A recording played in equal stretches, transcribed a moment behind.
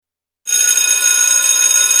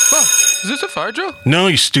Is this a fire drill? No,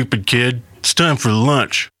 you stupid kid. It's time for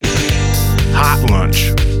lunch. Hot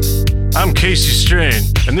lunch. I'm Casey Strain,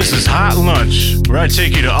 and this is Hot Lunch, where I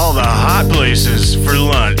take you to all the hot places for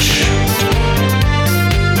lunch.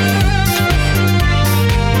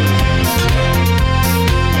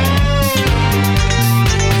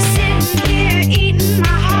 Sitting here eating my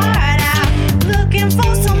heart out, looking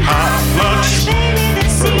for some hot lunch, baby,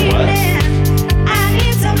 this evening. I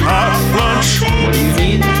need some hot lunch, baby, What do you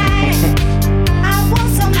need? tonight. I want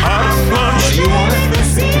some hot lunch, What do you want? baby,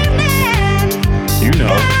 this evening. You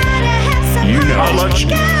know. Gotta have some You know. hot Lunch.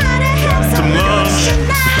 Gotta have some lunch.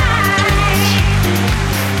 tonight.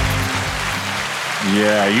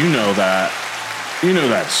 Yeah, you know that. You know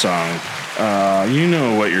that song. You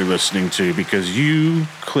know what you're listening to because you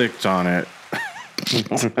clicked on it.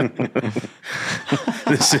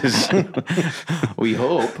 This is... We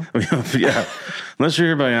hope. Yeah, unless you're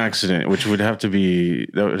here by accident, which would have to be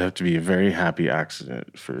a very happy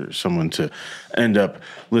accident for someone to end up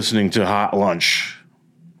listening to Hot Lunch.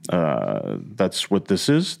 That's what this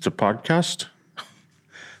is. It's a podcast.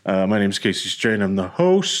 My name's Casey Strain. I'm the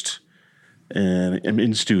host, and I'm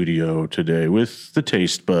in studio today with the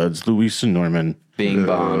Taste Buds, Luis and Norman. Bing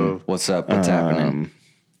bong. What's up? What's happening?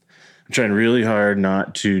 I'm trying really hard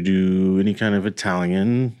not to do any kind of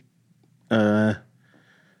Italian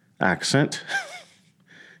accent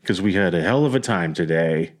because we had a hell of a time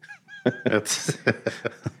today.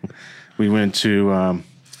 We went to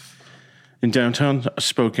in downtown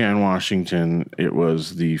Spokane, Washington. It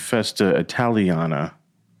was the Festa Italiana.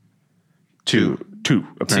 Two.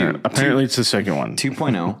 Apparently, it's the second one.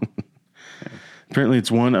 2.0. Apparently,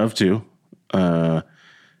 it's one of two. It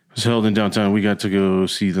was held in downtown. We got to go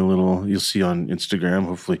see the little, you'll see on Instagram,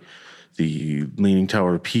 hopefully, the Leaning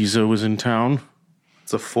Tower of Pisa was in town.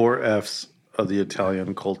 It's the 4 F's of the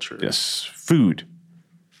Italian culture. Yes. Food,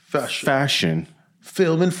 fashion,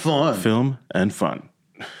 Film and fun. film, and fun.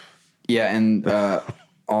 Yeah, and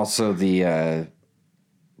also the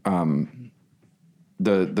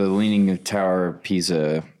Leaning Tower of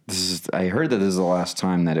Pisa. I heard that this is the last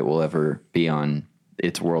time that it will ever be on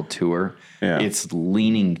its world tour. Yeah. It's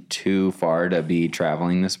leaning too far to be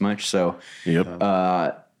traveling this much. So Yep.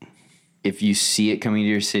 if you see it coming to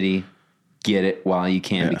your city, get it while you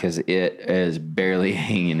can because it is barely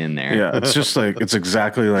hanging in there. Yeah, it's just like it's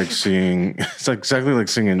exactly like seeing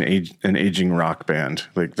an aging rock band.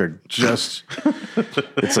 Like they're just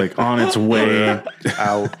it's like on its way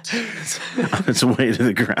Out. on its way to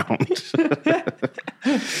the ground.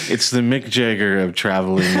 It's the Mick Jagger of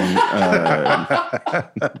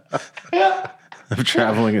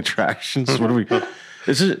traveling attractions. What do we?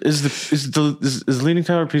 Is Leaning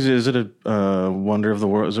Tower of Pisa? Is it a wonder of the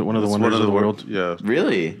world? Is it one of the wonders of the world? Yeah.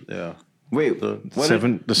 Really? Yeah. Wait,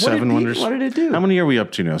 Seven wonders. What did it do? How many are we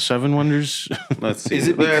up to now? 7 wonders. Let's see. Is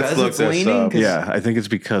it Let's because look it's this leaning? up. 'Cause- Yeah, I think it's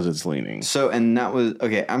because it's leaning. So, and that was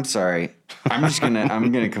okay. I'm sorry. I'm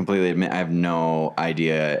gonna completely admit I have no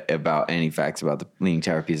idea about any facts about the Leaning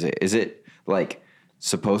Tower of Pisa. Is it like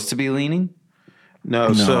supposed to be leaning?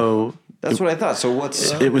 No, so That's what I thought. So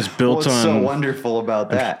It was built what's so on. wonderful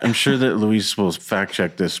about that? I'm sure that Luis will fact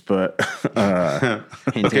check this, but Hint,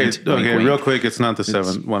 okay, hint, wink, wink. real quick, it's not the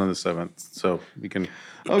 7th, one of the 7th. So you can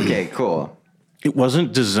Okay, cool. it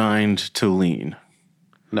wasn't designed to lean.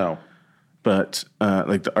 no. But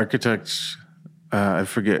like the architects, I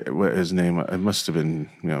forget what his name. It must have been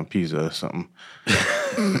Pisa or something.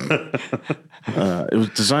 It was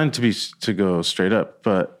designed to go straight up,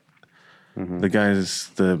 but the guys,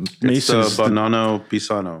 the It's masons, Bonanno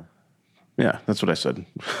Pisano. yeah, that's what I said.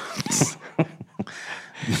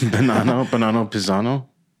 Bonanno Pisano.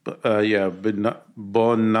 Yeah,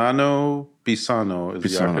 Bonanno Pisano is the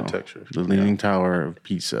Pisano, architecture. the Leaning Tower of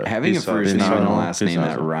Pisa. Having Pisa, a first name and a Pisano, last name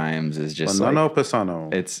that Pisano. rhymes is just Bonanno like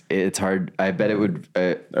Pisano. it's hard. I bet it would.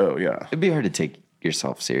 Oh yeah. It'd be hard to take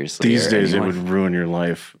yourself seriously. These or days, anyone. it would ruin your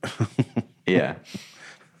life. Yeah.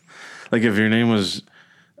 Like if your name was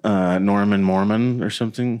Norman Mormon or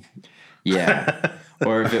something. Yeah.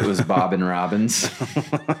 Or if it was Bob and Robbins.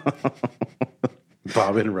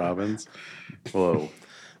 Bob and Robbins. Whoa.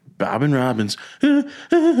 Bob and Robbins.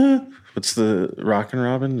 What's the Rockin'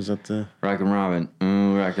 Robin? Is that the Rockin' Robin.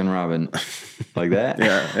 Rockin' Robin. Like that?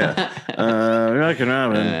 yeah? Rockin'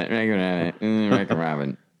 Robin. Rockin' Robin. Rockin'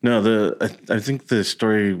 Robin. No, I think the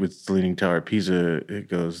story with the Leaning Tower of Pisa, it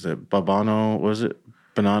goes that Babano, was it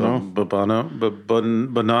Bonanno?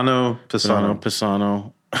 Bonanno Pisano.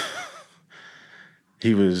 Pisano.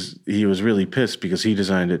 He was really pissed because he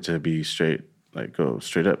designed it to be straight, like go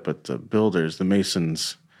straight up, but the builders, the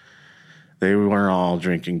masons, they were all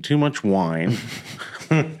drinking too much wine.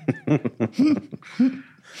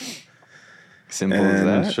 Simple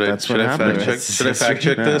as that. That's what happened. Should I fact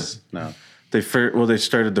check this? No. They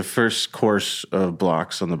started the first course of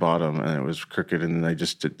blocks on the bottom, and it was crooked, and they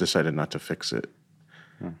just decided not to fix it.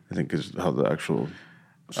 I think is how the actual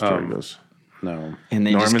story goes. No. And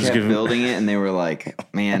they Norman's just kept given- building it, and they were like,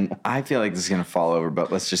 "Man, I feel like this is gonna fall over,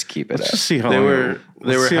 but let's just keep it Let's up." just see how They long were- it'll- they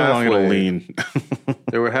let's were see how long it'll halfway. lean.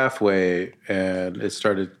 They were halfway, and it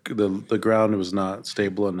started. The ground was not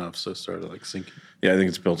stable enough, so it started like sinking. Yeah, I think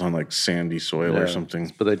it's built on like sandy soil or Yeah.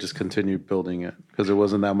 something. But they just continued building it because there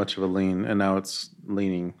wasn't that much of a lean, and now it's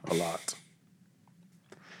leaning a lot.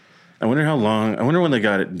 I wonder how long. I wonder when they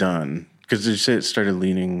got it done. Because did you say it started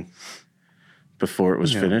leaning before it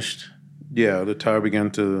was finished? Yeah, the tower began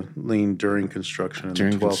to lean during construction in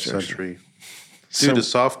During the 12th construction. century So- due to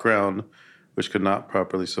soft ground, which could not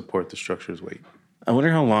properly support the structure's weight. I wonder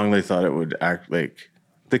how long they thought it would act like.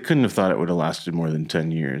 They couldn't have thought it would have lasted more than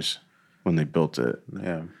 10 years when they built it.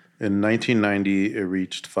 Yeah. In 1990, it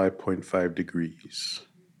reached 5.5 degrees.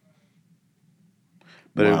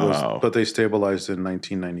 But Wow. but they stabilized in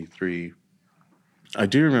 1993. I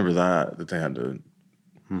do remember that they had to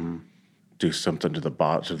do something to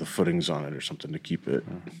the footings on it or something to keep it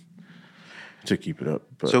up.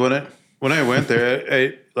 But So when I went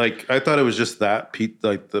there, I thought it was just that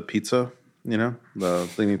like the pizza, the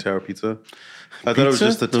Leaning Tower pizza. I thought it was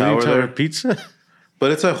just the Leaning tower there. pizza.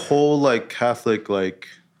 But it's a whole like Catholic like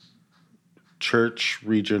church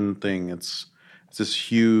region thing. It's this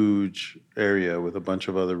huge area with a bunch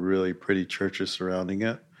of other really pretty churches surrounding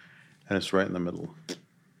it, and it's right in the middle.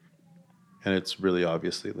 And it's really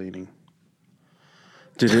obviously leaning.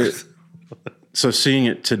 Did it? So seeing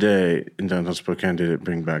it today in downtown Spokane, did it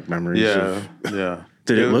bring back memories? Yeah, yeah.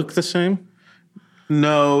 Did it look the same?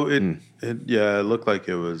 No, it looked like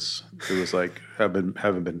it was like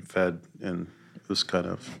haven't been fed, and it was kind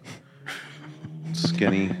of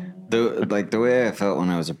skinny. The way I felt when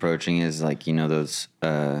I was approaching is like, those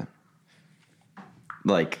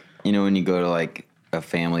like, when you go to like a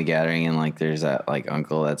family gathering and like there's that like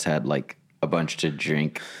uncle that's had like a bunch to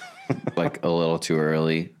drink like a little too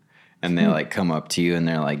early, and they like come up to you and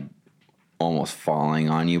they're like almost falling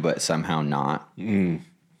on you, but somehow not.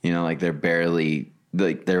 Like they're barely,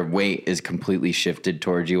 like their weight is completely shifted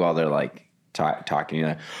towards you while they're like talking to you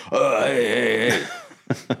like, oh, hey.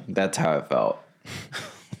 That's how it felt.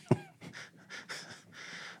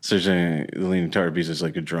 So you're saying the Leaning Tower Pizza is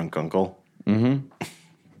like a drunk uncle? Mm-hmm.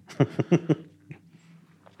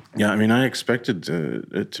 Yeah, I mean, I expected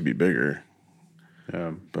it to be bigger.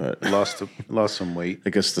 Yeah, But lost some weight. I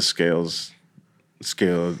guess the scale,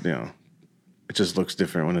 it just looks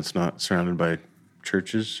different when it's not surrounded by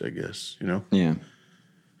churches, I guess, Yeah.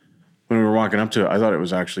 When we were walking up to it, I thought it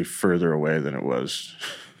was actually further away than it was.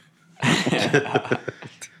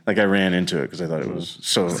 Like I ran into it because I thought it was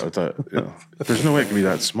so. I thought, there's no way it can be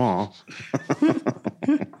that small.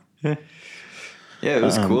 Yeah, it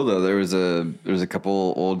was cool though. There was a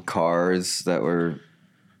couple old cars that were,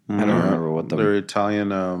 I don't remember what They're the Italian.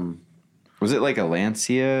 was. It like a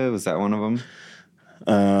Lancia? Was that one of them?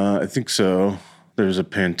 I think so. There's a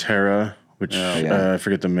Pantera, which Yeah. I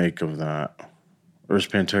forget the make of that. Or is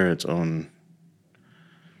Pantera its own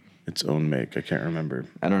make? I can't remember.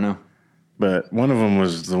 I don't know. But one of them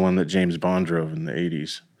was the one that James Bond drove in the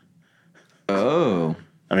 80s. Oh,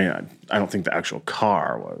 I mean, I don't think the actual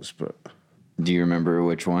car was, but do you remember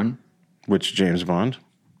which one? which James Bond?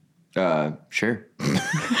 Sure.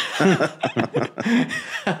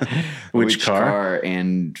 Which car?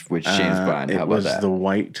 and which James Bond? How It about was that? the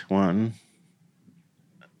white one.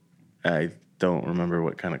 I don't remember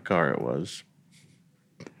what kind of car it was,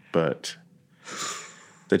 but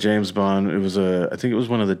the James Bond. I think it was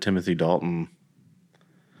one of the Timothy Dalton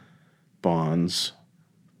Bonds.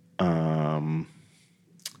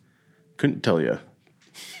 Couldn't tell you.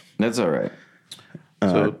 That's all right.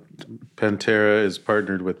 So Pantera is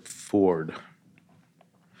partnered with Ford,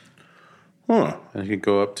 Huh? and it can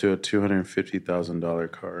go up to a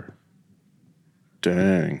 $250,000 car.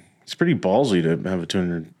 Dang, it's pretty ballsy to have a car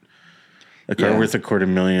Yeah. worth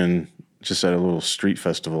 $250,000 just at a little street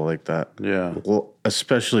festival like that. Yeah. Well,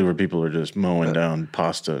 especially where people are just mowing down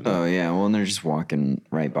pasta. Oh yeah. Well, and they're just walking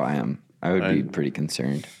right by him. I would be pretty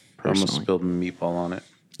concerned. I almost Personally. spilled meatball on it.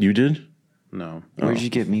 You did? No, Where'd you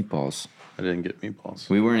get meatballs? I didn't get meatballs.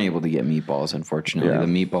 We weren't able to get meatballs, unfortunately. Yeah. The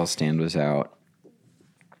meatball stand was out.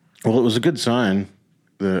 Well, it was a good sign.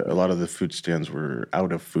 A lot of the food stands were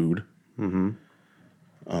out of food. Mm-hmm.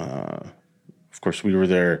 Of course, we were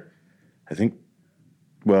there. I think.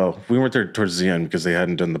 Well, we weren't there towards the end because they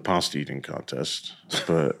hadn't done the pasta eating contest.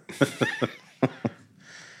 But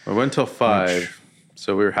I went till 5,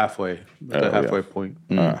 so we were halfway. At the Oh, halfway yeah. point.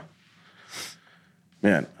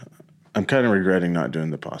 Man, I'm kind of regretting not doing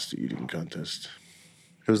the pasta eating contest.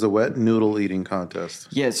 It was the wet noodle eating contest.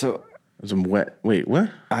 Yeah, so It was a wet. Wait, what?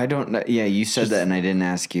 I don't know. Yeah, you said that and I didn't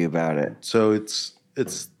ask you about it. So it's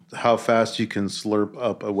how fast you can slurp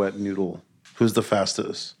up a wet noodle. Who's the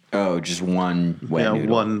fastest? Oh, just one wet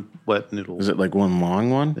noodle. One wet noodle. Is it like one long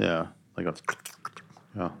one? Yeah, like a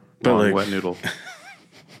But long like- wet noodle.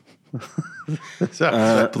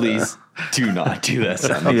 Please do not do that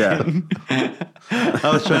sound. Yeah.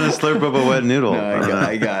 I was trying to slurp up a wet noodle. No,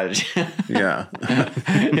 I got it. Yeah.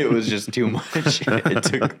 It was just too much. It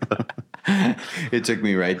took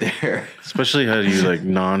me right there. Especially how you like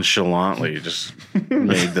nonchalantly just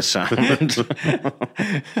made the sound.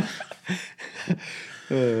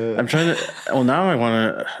 I'm trying to. Well, now I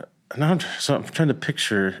want to. Now I'm trying to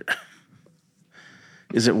picture.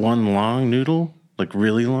 Is it one long noodle? Like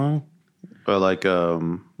really long? Or like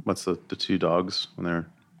what's the two dogs when they're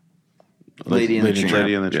Lady and the Tramp.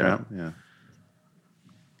 Lady and the Yeah. Tramp? Yeah.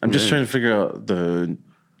 I'm just trying to figure out the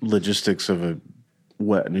logistics of a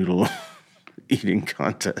wet noodle eating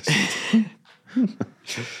contest.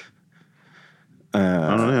 I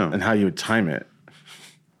don't know. And how you would time it.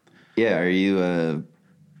 Yeah, are you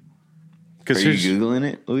Because Googling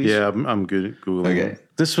it, Luis? Yeah, I'm good at Googling. Okay.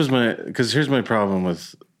 this was my, because here's my problem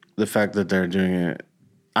with the fact that they're doing it.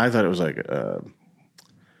 I thought it was like a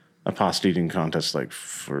pasta eating contest, like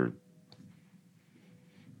for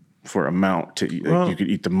amount to eat. Like Well- you could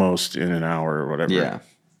eat the most in an hour or whatever. Yeah.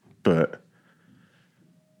 But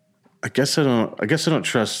I guess I don't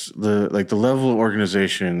trust the level of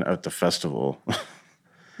organization at the festival.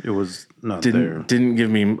 It was not there. didn't give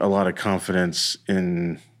me a lot of confidence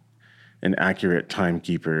in an accurate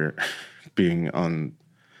timekeeper being on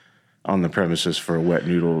the premises for a wet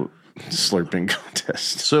noodle slurping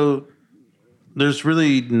contest. So there's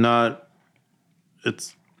really not.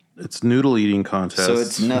 It's noodle eating contest. So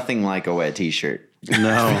it's nothing like a wet T-shirt.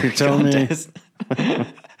 no. You're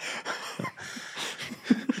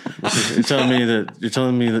telling me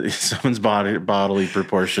that someone's bodily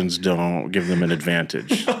proportions don't give them an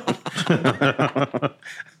advantage.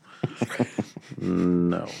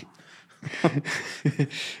 No.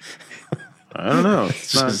 I don't know.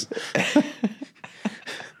 It's not.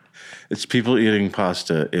 It's people eating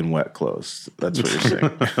pasta in wet clothes. That's what you're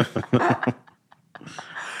saying.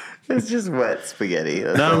 It's just wet spaghetti.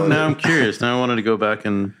 Now I'm curious. Now I wanted to go back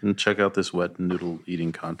and check out this wet noodle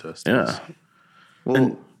eating contest. Yeah.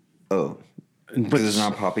 Well, because it's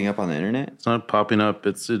not popping up on the internet? It's not popping up.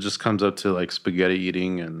 It just comes up to like spaghetti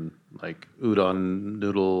eating and like udon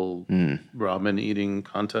noodle ramen eating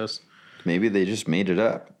contest. Maybe they just made it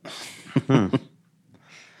up.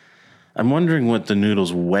 I'm wondering what the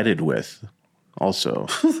noodle's wetted with also.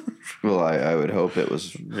 Well, I would hope it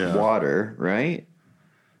was water, right?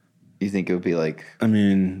 You think it would be like I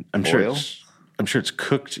mean, I'm sure Oil? it's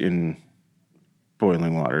cooked in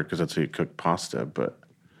boiling water because that's how you cook pasta, but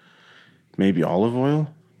maybe olive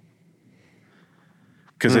oil?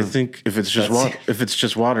 Because I think if it's just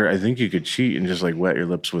water, I think you could cheat and just like wet your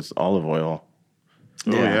lips with olive oil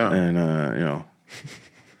Oh yeah. and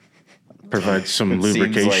provide some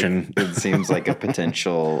lubrication. It seems like a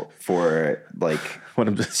potential for like What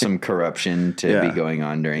I'm some corruption to Yeah. be going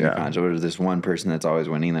on during Yeah. a contest. Or this one person that's always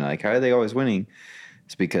winning. They're like, how are they always winning?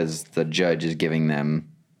 It's because the judge is giving them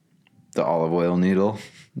the olive oil noodle,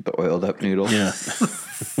 the oiled up noodle. Yeah.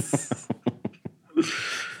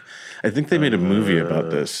 I think they made a movie about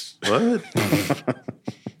this. What?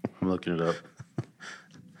 I'm looking it up.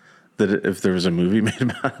 That if there was a movie made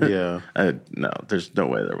about it, Yeah. no, there's no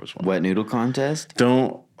way there was one. Wet noodle contest?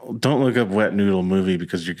 Don't look up wet noodle movie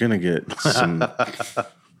because you're gonna get some.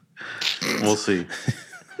 We'll see.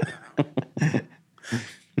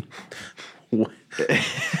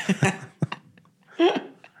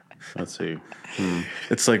 Let's see.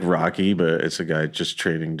 It's like Rocky, but it's a guy just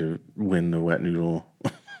training to win the wet noodle.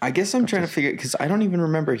 I guess I'm trying to figure because I don't even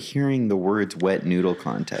remember hearing the words wet noodle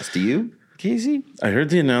contest. Do you, Casey? I heard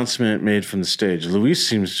the announcement made from the stage. Luis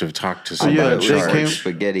seems to have talked to I somebody. yeah, thought it they was like came-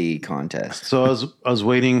 spaghetti contest. So I was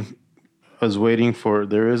waiting for.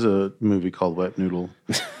 There is a movie called Wet Noodle.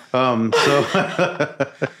 What's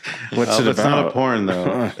it It's not a about? porn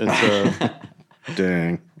though. It's a.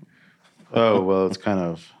 Dang. Oh well, it's kind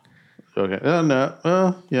of. Okay. No.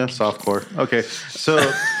 Yeah, softcore. Okay. So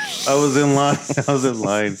I was in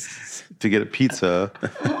line to get a pizza,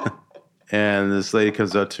 and this lady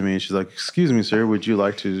comes up to me and she's like, "Excuse me, sir, would you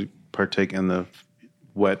like to partake in the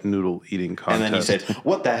wet noodle eating And contest?" then you said,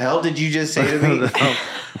 "What the hell did you just say to me?"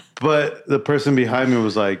 But the person behind me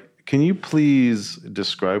was like, can you please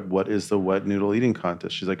describe what is the wet noodle eating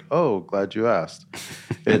contest? She's like, oh, glad you asked.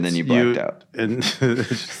 And then you blacked out. And it's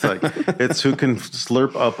just like, it's who can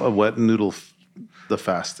slurp up a wet noodle the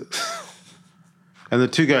fastest. And the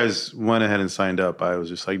two guys went ahead and signed up. I was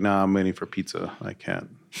just like, nah, I'm waiting for pizza. I can't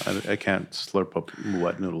slurp up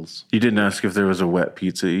wet noodles. You didn't ask if there was a wet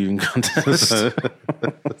pizza eating contest.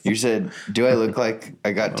 You said, do I look like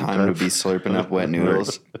I got time to be slurping up wet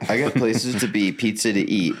noodles? I got places to be, pizza to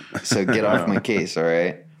eat. So get off my case, all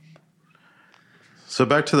right? So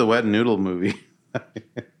back to the wet noodle movie.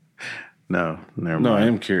 No, never mind. No, I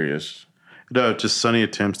am curious. No, just Sonny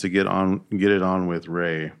attempts to get it on with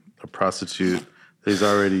Ray, a prostitute that he's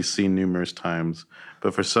already seen numerous times,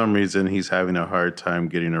 but for some reason he's having a hard time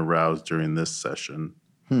getting aroused during this session.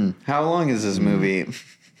 How long is this movie?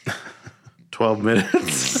 12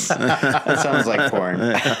 minutes. That sounds like porn.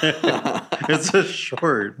 It's a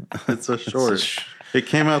short. It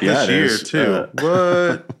came out Yeah, this it year is. too.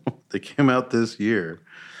 What? They came out this year.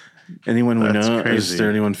 Anyone we That's know? crazy. Is there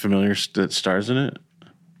anyone familiar that stars in it?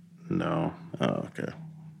 No. Oh, okay.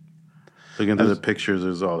 Looking through the pictures,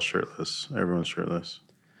 it's all shirtless. Everyone's shirtless.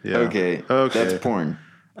 Yeah. Okay. That's porn.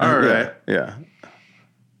 All right. Yeah.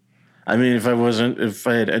 I mean, if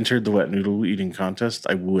I had entered the wet noodle eating contest,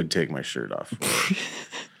 I would take my shirt off.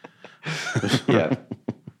 Yeah.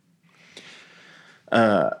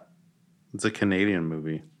 It's a Canadian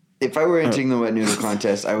movie. If I were entering the wet noodle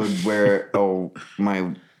contest, I would wear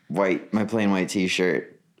my plain white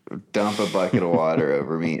t-shirt, dump a bucket of water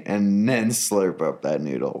over me, and then slurp up that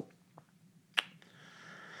noodle.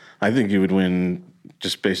 I think you would win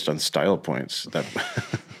just based on style points. That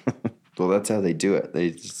Well, that's how they do it.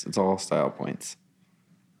 It's all style points.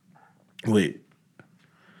 wait,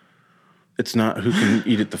 it's not who can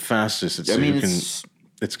eat it the fastest. It's I mean, who can. It's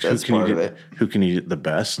who that's can part eat of it. Who can eat it the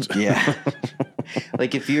best? Yeah.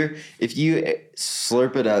 Like if you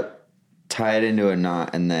slurp it up, tie it into a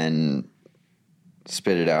knot, and then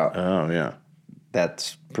spit it out, Oh yeah.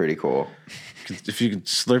 that's pretty cool. If you could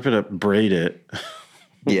slurp it up, braid it,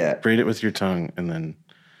 Yeah. braid it with your tongue, and then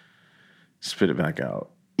spit it back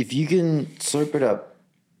out. If you can slurp it up,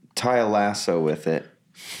 tie a lasso with it,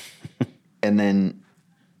 and then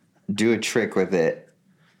do a trick with it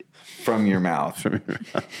from your mouth.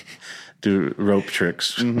 Do rope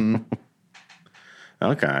tricks. Mm-hmm.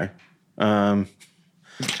 Okay. I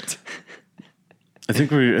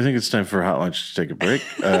think it's time for Hot Lunch to take a break.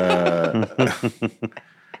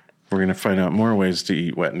 We're gonna find out more ways to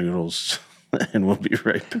eat wet noodles, and we'll be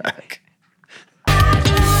right back.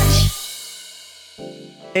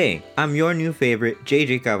 Hey, I'm your new favorite,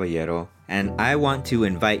 JJ Caballero, and I want to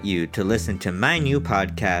invite you to listen to my new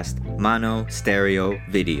podcast, Mono Stereo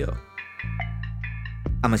Video.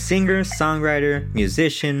 I'm a singer, songwriter,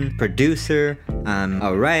 musician, producer, I'm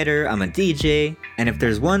a writer, I'm a DJ, and if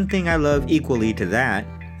there's one thing I love equally to that,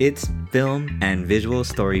 it's film and visual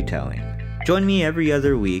storytelling. Join me every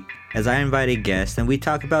other week as I invite a guest and we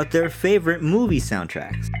talk about their favorite movie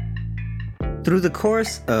soundtracks. Through the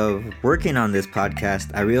course of working on this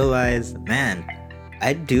podcast, I realized, man,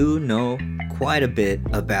 I do know quite a bit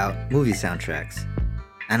about movie soundtracks.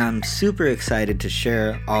 And I'm super excited to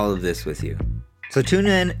share all of this with you. So tune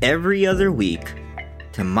in every other week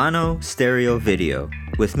to Mono Stereo Video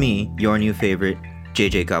with me, your new favorite,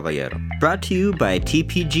 JJ Caballero. Brought to you by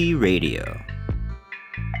TPG Radio.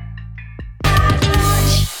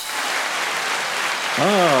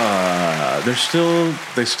 They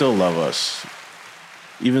still love us,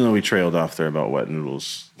 even though we trailed off there about wet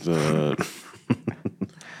noodles. I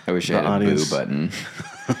wish I The had a audience- boo button.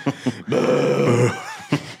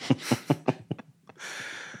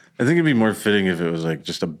 I think it'd be more fitting if it was like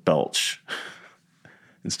just a belch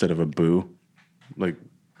instead of a boo, like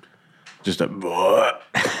just a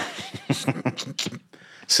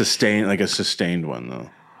sustained one though.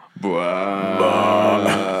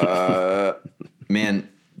 Man,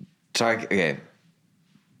 talking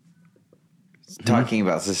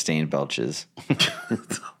about sustained belches.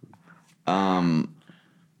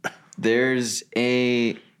 There's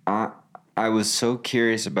a. I was so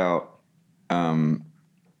curious about how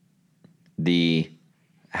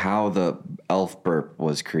the elf burp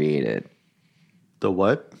was created. The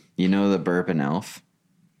what? You know the burp in Elf?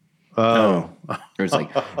 Oh. Or it's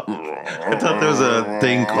like, I thought there was a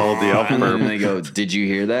thing called the elf and then burp. they go, "Did you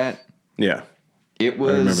hear that?" Yeah, It was.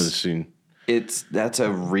 I remember the scene. That's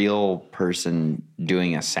a real person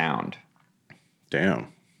doing a sound.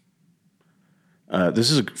 Damn.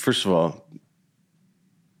 This is first of all.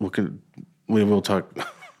 We will talk.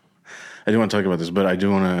 I do want to talk about this, but I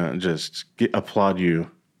do want to just applaud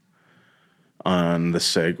you on the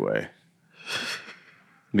segue.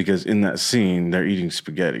 because in that scene they're eating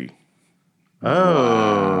spaghetti.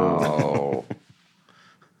 Oh.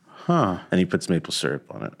 Oh, And he puts maple syrup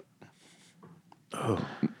on it.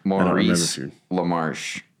 Maurice if you-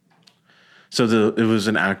 LaMarche. So it was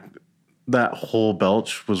an act. That whole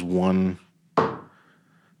belch was one.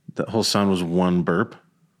 That whole sound was one burp.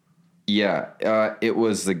 Yeah, it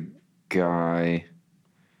was the guy.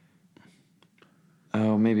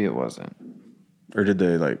 Oh, maybe it wasn't. Or did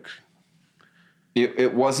they like?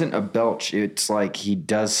 It wasn't a belch. It's like he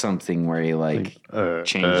does something where he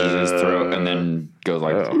changes his throat and then goes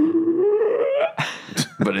like.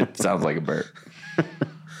 But it sounds like a burp.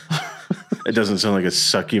 It doesn't sound like a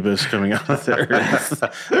succubus coming out of there.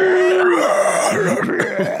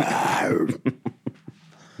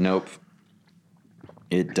 Nope.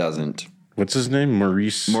 It doesn't. What's his name?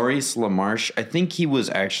 Maurice LaMarche. I think he was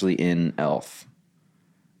actually in Elf.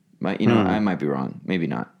 I might be wrong. Maybe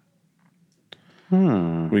not.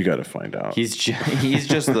 We got to find out. He's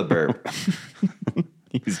just the burp.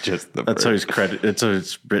 He's just the burp. That's how he's credit. That's how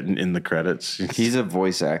it's written in the credits. He's a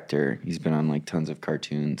voice actor. He's been on like tons of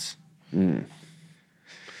cartoons. And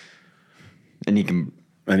he can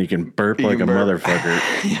burp like a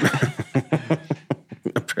motherfucker.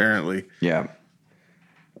 Apparently. Yeah.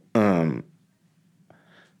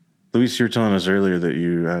 Luis, you were telling us earlier that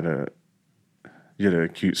you had a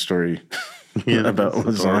cute story about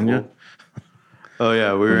lasagna. Oh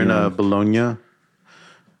yeah, we were in Bologna,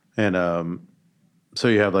 and so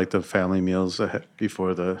you have like the family meals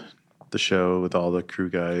before the show with all the crew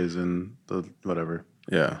guys and the whatever.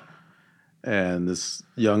 Yeah. And this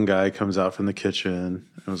young guy comes out from the kitchen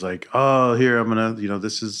and was like, "Oh, here I'm gonna,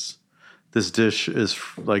 this dish is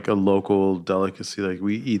like a local delicacy. Like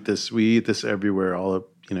we eat this everywhere, all up,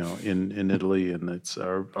 in Italy, and it's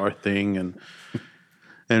our thing." And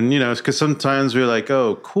it's because sometimes we're like,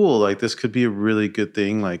 "Oh, cool! Like this could be a really good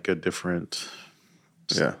thing, like a different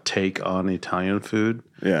take on Italian food."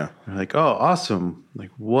 Yeah. We're like, "Oh, awesome! Like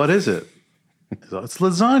what is it?" It's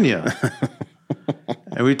lasagna.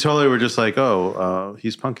 And we totally were just like, "Oh,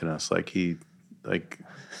 he's punking us.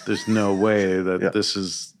 There's no way that this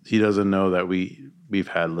is." He doesn't know that we've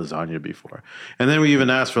had lasagna before. And then we even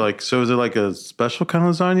asked for like, so is it like a special kind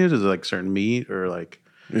of lasagna? Does it like certain meat or like?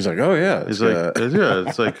 He's like, "Oh yeah, It's like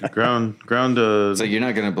it's like ground. So you're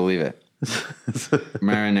not gonna believe it.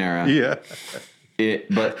 Marinara. Yeah.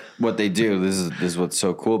 But what they do, this is what's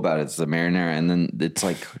so cool about it. It's the marinara, and then it's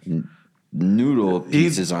like noodle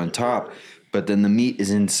pieces on top. But then the meat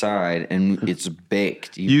is inside and it's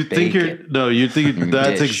baked. You think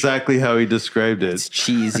that's dish. exactly how he described it. It's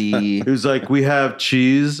cheesy. It was like we have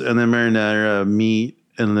cheese and then marinara, meat,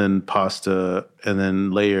 and then pasta, and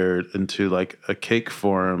then layered into like a cake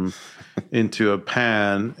form into a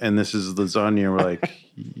pan, and this is lasagna. And we're like,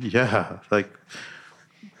 yeah, like,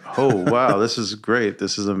 oh wow, this is great.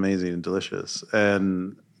 This is amazing and delicious.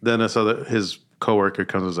 And then I saw that his coworker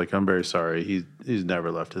comes and was like, "I'm very sorry. He's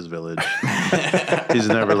never left his village. He's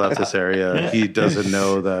never left this area. He doesn't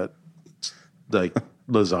know that like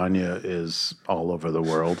lasagna is all over the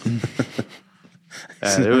world."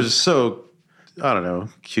 And it was just so, I don't know,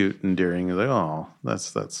 cute, endearing. He was like, "Oh,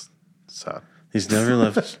 that's sad." He's never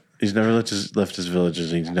left. He's never left his villages.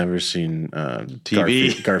 He's never seen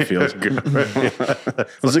TV. Garfield.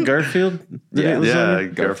 Was it Garfield? Yeah,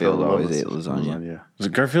 Garfield always ate lasagna. Was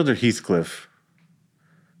it Garfield or Heathcliff?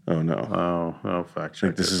 Oh no! Oh, fact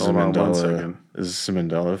check. This is Hold on 1 second. This is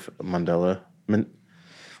Mandela.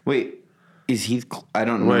 Wait, is Heathcliff? I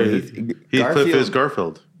don't know. Heathcliff is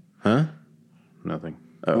Garfield. Huh? Nothing.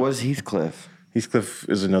 Was Heathcliff? Heathcliff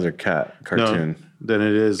is another cat cartoon. No, then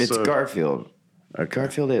it is. It's Garfield. Okay.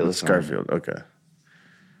 Garfield ate It's lasagna. Garfield. Okay.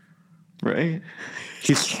 Right?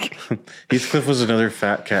 Heathcliff was another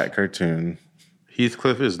fat cat cartoon.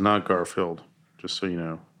 Heathcliff is not Garfield. Just so you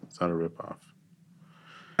know, it's not a ripoff.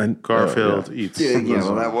 And Garfield eats.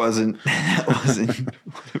 Well, that wasn't.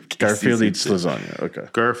 Garfield eats lasagna. Okay.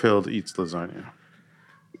 Garfield eats lasagna.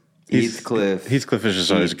 Heathcliff. Heathcliff is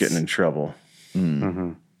just always getting in trouble.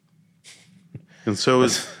 And so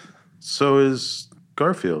is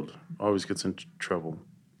Garfield. Always gets in trouble.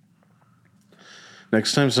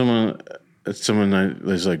 Next time someone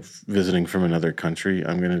is like visiting from another country,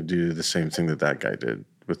 I'm gonna do the same thing that guy did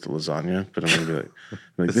with the lasagna, but I'm gonna be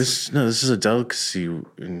like this is a delicacy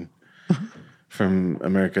from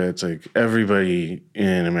America. It's like everybody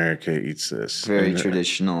in America eats this. Very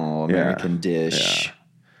traditional American dish. Yeah.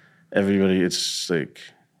 Everybody, it's like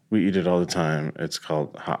we eat it all the time. It's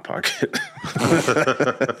called Hot Pocket.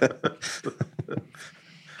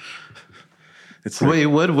 Wait,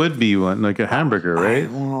 what would be one? Like a hamburger, right?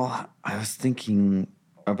 I was thinking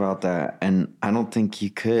about that, and I don't think you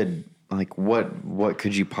could. Like, what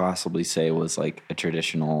could you possibly say was like a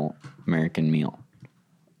traditional American meal?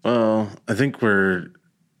 Well, I think we're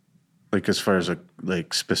like as far as a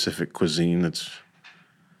like specific cuisine that's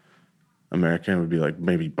American would be like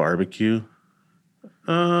maybe barbecue.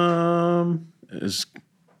 Is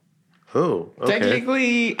Oh,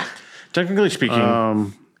 okay. Technically,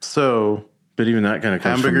 speaking, So but even that kind of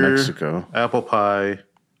comes from hamburger, Mexico. apple pie,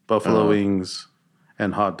 buffalo wings,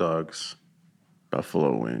 and hot dogs.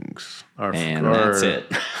 Buffalo wings. and that's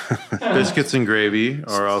it. Biscuits and gravy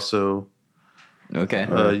are also Okay.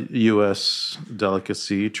 a U.S.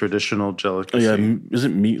 delicacy, traditional Oh delicacy. yeah, is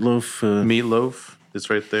it meatloaf? Meatloaf is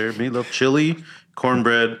right there. Meatloaf, chili,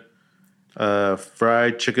 cornbread,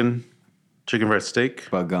 fried chicken, chicken fried steak,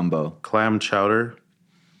 But gumbo. clam chowder.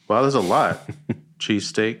 Wow, there's a lot.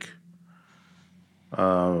 Cheesesteak,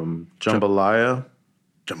 jambalaya.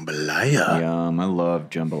 Jambalaya. Yum. I love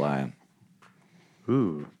jambalaya.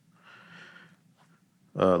 Ooh.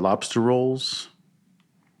 Lobster rolls,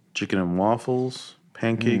 chicken and waffles,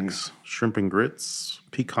 pancakes, shrimp and grits,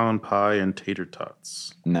 pecan pie, and tater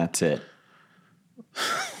tots. And that's it.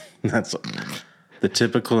 That's the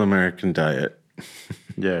typical American diet.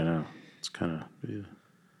 Yeah, I know. It's kind of. Yeah.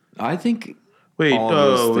 I think. Wait, all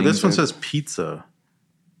those this things one are- says pizza.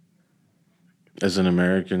 As an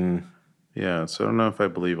American, Yeah, so I don't know if I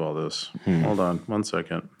believe all this. Hold on 1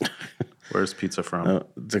 second. Where's pizza from?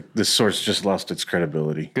 the source just lost its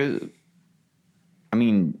credibility. I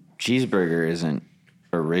mean, cheeseburger isn't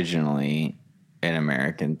originally an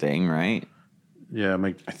American thing, right? Yeah,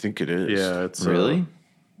 I think it is. yeah, it's Really?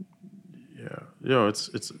 yeah, yo, it's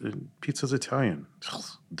pizza's Italian.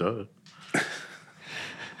 Duh.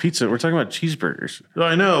 Pizza. We're talking about cheeseburgers. No,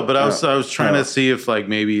 I know, but I was trying to see if like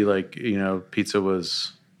maybe like pizza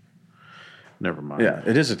was. Never mind. Yeah,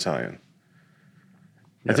 it is Italian.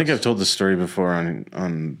 I think I've told this story before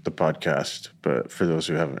on the podcast, but for those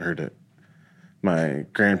who haven't heard it, my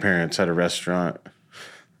grandparents had a restaurant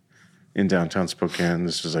in downtown Spokane.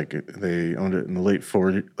 This was like they owned it in the late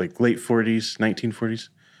 40s, 1940s,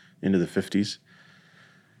 into the 50s.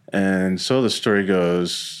 And so the story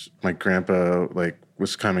goes, my grandpa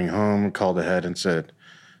was coming home, called ahead and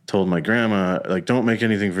told my grandma, don't make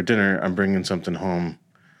anything for dinner. I'm bringing something home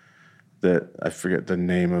that I forget the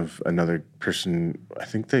name of another person. I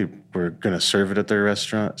think they were going to serve it at their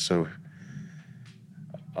restaurant. So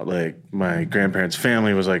my grandparents'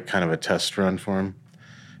 family was kind of a test run for him.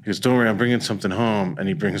 He goes, don't worry, I'm bringing something home. And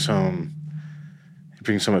he brings home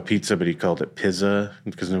a pizza, but he called it Pisa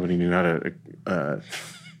because nobody knew how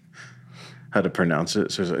to pronounce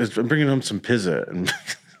it. So he's like, I'm bringing home some Pisa. And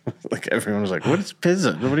everyone was like, what is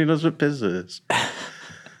Pisa? Nobody knows what Pisa is.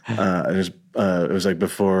 It was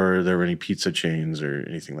before there were any pizza chains or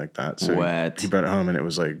anything like that. So he brought it home and it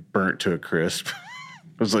was burnt to a crisp.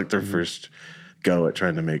 It was their first go at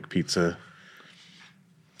trying to make pizza.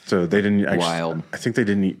 So they didn't actually. Wild. I think they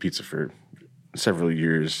didn't eat pizza for several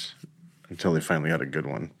years until they finally had a good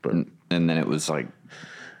one. But And then it was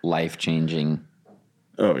life changing.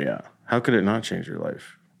 oh yeah, how could it not change your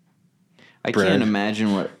life? I Bread. can't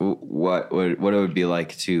imagine what it would be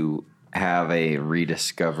like to have a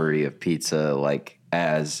rediscovery of pizza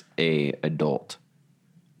as a adult.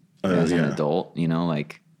 As an adult, as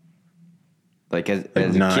a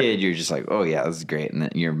kid, you're just oh yeah, this is great, and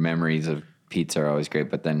then your memories of pizza are always great.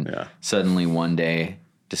 But then suddenly one day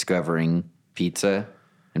discovering pizza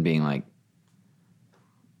and being like,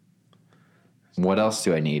 what else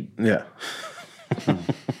do I need? Yeah.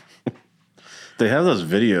 They have those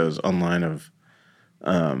videos online of,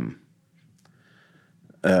 I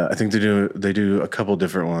think they do a couple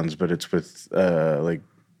different ones, but it's with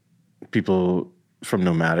people from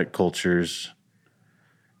nomadic cultures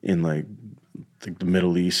in the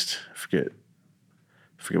Middle East. I forget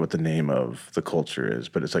what the name of the culture is,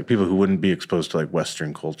 but it's people who wouldn't be exposed to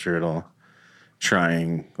Western culture at all,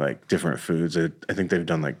 trying different foods. I think they've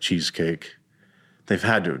done cheesecake. They've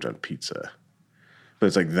had to have done pizza, but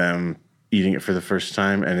it's them eating it for the first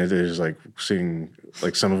time, and it is seeing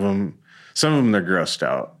some of them they're grossed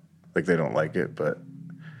out, they don't like it, but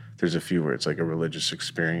there's a few where it's a religious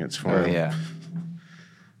experience for them.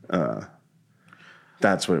 Yeah.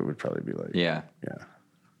 That's what it would probably be like. Yeah. Yeah.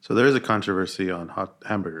 So there's a controversy on hot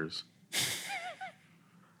hamburgers.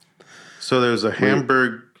 So there's a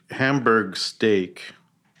Hamburg steak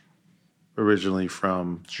originally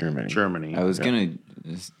from Germany. I was gonna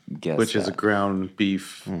guess which is a ground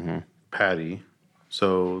beef patty.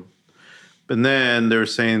 So, and then they're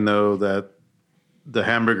saying though that the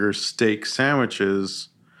hamburger steak sandwiches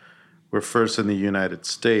were first in the United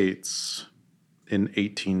States in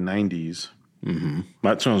 1890s,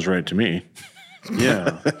 That sounds right to me.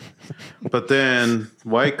 Yeah. But then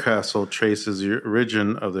White Castle traces the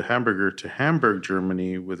origin of the hamburger to Hamburg,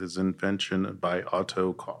 Germany, with its invention by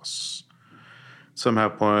Otto Koss.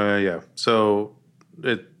 Somehow, yeah. So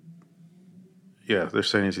they're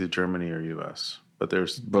saying it's either Germany or U.S. But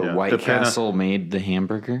White Castle made the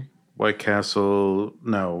hamburger? White Castle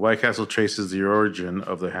traces the origin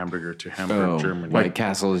of the hamburger to Hamburg, Germany. White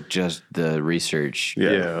Castle is just the research.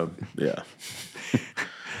 Yeah.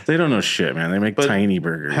 They don't know shit, man. They make tiny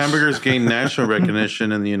burgers. Hamburgers gained national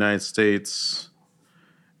recognition in the United States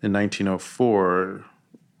in 1904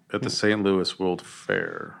 at the St. Louis World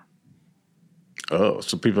Fair. Oh,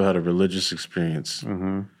 so people had a religious experience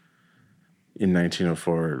in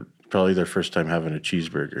 1904. Probably their first time having a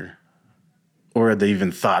cheeseburger. Or had they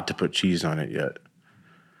even thought to put cheese on it yet?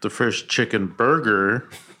 The first chicken burger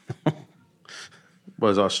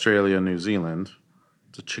was Australia, New Zealand.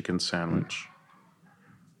 It's a chicken sandwich.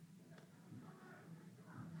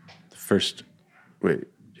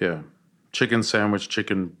 Yeah. Chicken sandwich,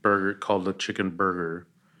 chicken burger, called a chicken burger.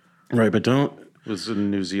 Right, but It was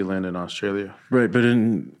in New Zealand and Australia. Right, but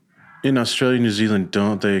in Australia, New Zealand,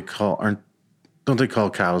 don't they call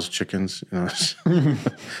cows chickens? You know,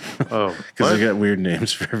 Oh, because they got weird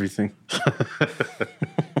names for everything. I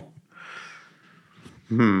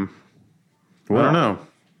don't know.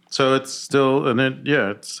 So it's still,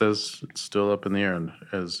 it says it's still up in the air,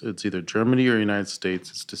 as it's either Germany or United States.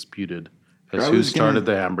 It's disputed as who started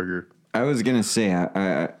the hamburger. I was gonna say,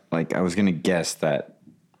 I was gonna guess that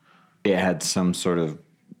it had some sort of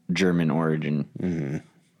German origin.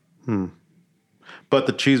 But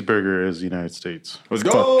the cheeseburger is United States. Let's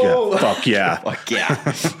go! Fuck yeah. Fuck yeah!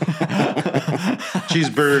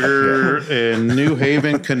 Cheeseburger in New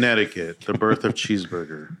Haven, Connecticut. The birth of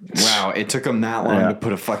cheeseburger. Wow, it took them that long to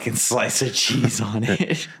put a fucking slice of cheese on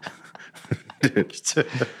it.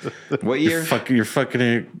 What year? You're fucking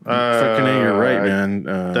it. You're right, man.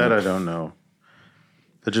 That I don't know.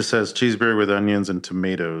 It just says cheeseburger with onions and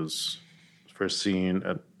tomatoes. First seen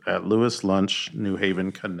at Lewis Lunch, New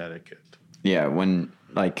Haven, Connecticut. Yeah, when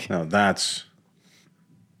No, that's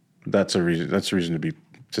a reason. That's a reason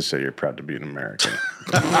to say you're proud to be an American.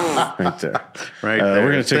 Right there. Right there.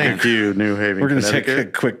 We're gonna take Thank you, New Haven. We're gonna take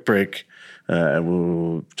Connecticut. a quick break.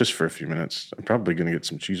 We'll just for a few minutes. I'm probably gonna get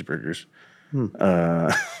some cheeseburgers.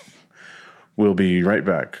 We'll be right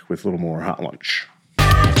back with a little more hot lunch.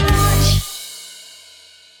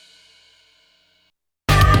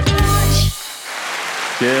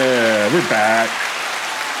 Yeah, we're back.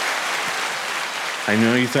 I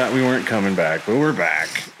know you thought we weren't coming back, but we're back.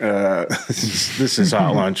 This is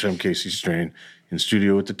Hot Lunch. I'm Casey Strain in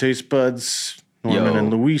studio with the Taste Buds, Norman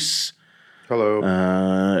and Luis. Hello.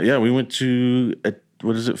 We went to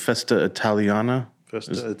what is it? Festa Italiana.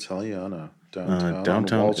 Festa Italiana.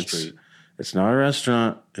 Downtown On Wall Street. It's not a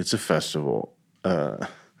restaurant. It's a festival. It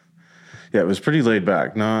was pretty laid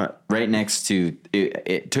back. Not right next to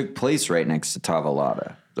it took place right next to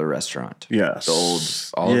Tavolata, the restaurant. Yes, the old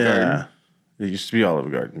Olive Garden. It used to be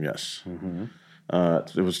Olive Garden. Yes,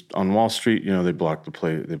 it was on Wall Street. You know, they blocked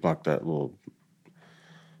They blocked that little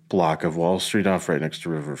block of Wall Street off right next to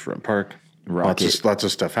Riverfront Park. Lots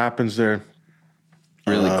of stuff happens there.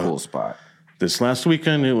 Really cool spot. This last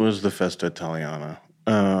weekend, it was the Festa Italiana.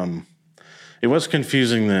 It was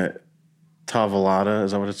confusing that Tavolata,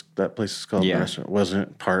 is that what that place is called? Yeah. The restaurant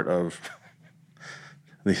wasn't part of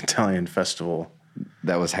the Italian festival.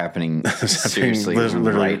 That was happening seriously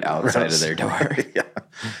right outside of their door. Yeah.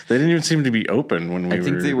 They didn't even seem to be open when we were... I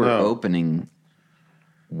think they were opening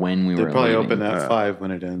when we were They're probably leaving. open at 5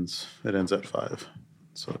 when it ends. It ends at 5.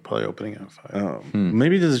 So they're probably opening at 5.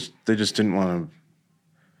 Maybe they just didn't want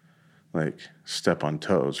to step on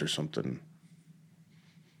toes or something.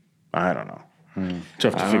 I don't know.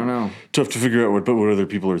 Tough to figure out what other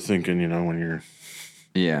people are thinking, you know, when you're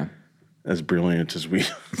as brilliant as we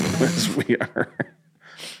are.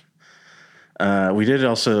 We did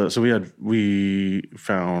also, so we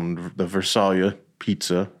found the Versalia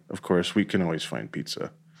pizza. Of course, we can always find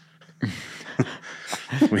pizza.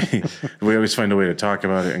 we always find a way to talk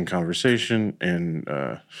about it in conversation, and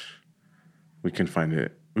we can find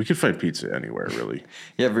it. We can find pizza anywhere, really.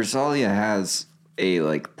 Yeah, Versalia has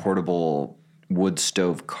a portable wood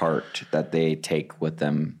stove cart that they take with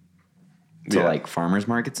them to farmers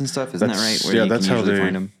markets and stuff. Isn't that right? Where that's how they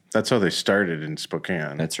find them. That's how they started in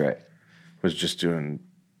Spokane. That's right. Was just doing,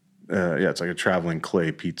 it's like a traveling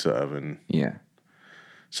clay pizza oven. Yeah.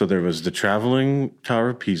 So there was the traveling Tower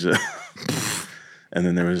of Pisa, and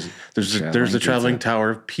then there's the traveling Tower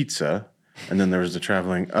of Pizza, and then there was the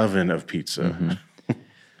traveling oven of pizza. Mm-hmm.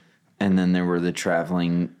 And then there were the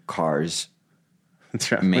traveling cars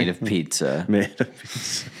Traffic Made of pizza. Made of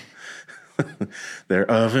pizza. Their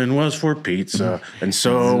oven was for pizza, and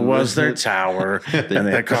so was their tower, and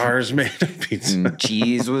they had cars made of pizza. And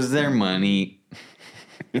cheese was their money.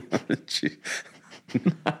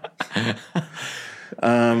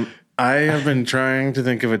 I have been trying to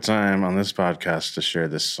think of a time on this podcast to share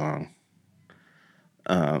this song.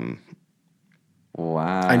 Wow.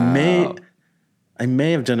 I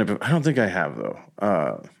may have done it, but I don't think I have though.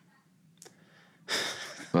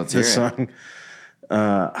 Let's hear This it. song,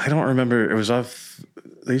 I don't remember. It was off.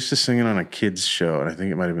 They used to sing it on a kids show, and I think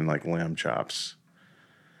it might have been like Lamb Chops.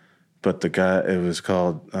 But it was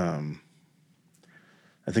called. I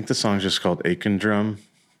think the song's just called "Aiken Drum,"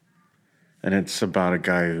 and it's about a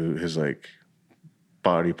guy who his like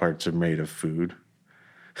body parts are made of food.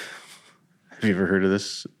 Have you ever heard of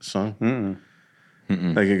this song?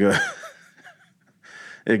 Mm-mm. Like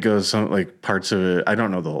it goes some like parts of it. I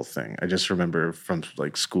don't know the whole thing. I just remember from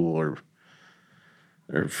like school or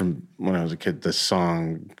from when I was a kid, this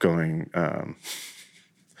song going, and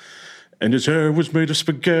his hair was made of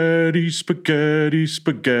spaghetti, spaghetti,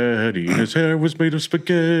 spaghetti. And his hair was made of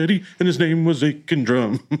spaghetti, and his name was Aiken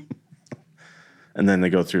Drum. And then they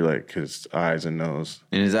go through like his eyes and nose.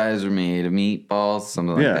 And his eyes were made of meatballs,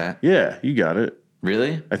 something like that. Yeah, you got it.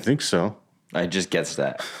 Really? I think so. I just guessed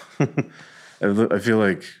that. I feel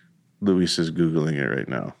like Luis is Googling it right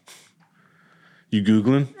now. You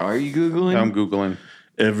Googling? Are you Googling? I'm Googling.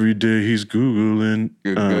 Every day he's Googling.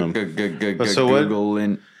 So what-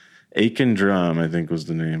 Googling. Aiken Drum, I think, was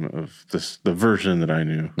the name of the version that I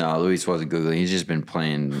knew. No, Luis wasn't Googling. He's just been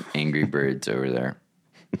playing Angry Birds over there.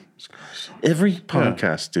 Every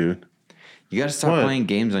podcast, dude. You got to stop What? playing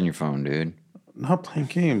games on your phone, dude. Not playing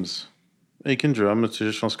games. Aiken Drum, a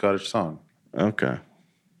traditional Scottish song. Okay.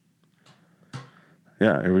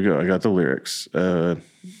 Yeah, here we go. I got the lyrics. Oh,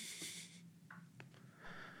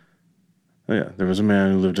 yeah. There was a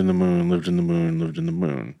man who lived in the moon, lived in the moon, lived in the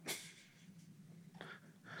moon.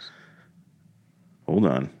 Hold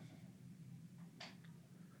on.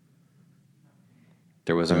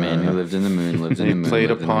 There was a man who lived in the moon, lived in the He moon. played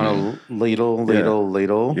lived in the upon moon. a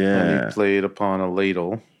ladle. Yeah. And he played upon a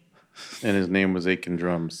ladle. And his name was Aiken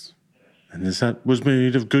Drums. And his hat was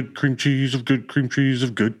made of good cream cheese, of good cream cheese,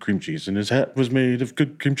 of good cream cheese. And his hat was made of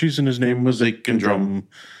good cream cheese, and his name was Aiken Drum.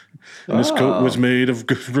 And his coat was made of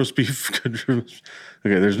good roast beef. Good roast.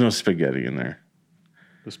 Okay, there's no spaghetti in there.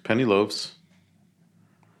 There's penny loaves,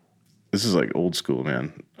 This is like old school,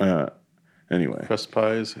 man. Anyway. crust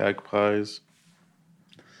pies, hag pies.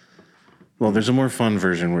 Well, there's a more fun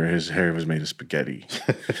version where his hair was made of spaghetti.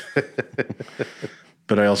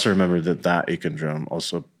 But I also remember that Aiken Drum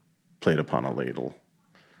also played upon a ladle.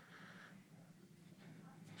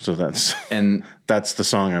 So that's the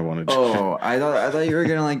song I wanted to. Oh, I thought you were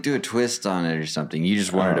gonna like do a twist on it or something. You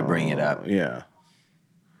just wanted to bring it up. Yeah.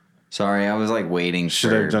 Sorry, I was like waiting Should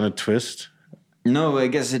I for. have done a twist? No, I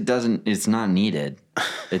guess it doesn't. It's not needed.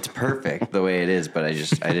 It's perfect the way it is, but I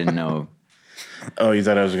didn't know. Oh, you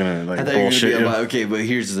thought I was gonna like I thought you were bullshit gonna be you? about, okay, but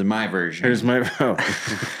here's my version. Here's my.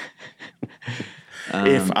 Oh.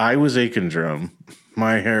 If I was Aiken Drum,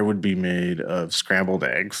 my hair would be made of scrambled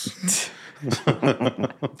eggs.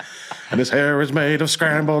 And his hair was made of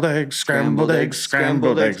scrambled eggs, scrambled eggs,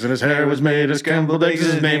 scrambled eggs. And his hair was made of scrambled eggs.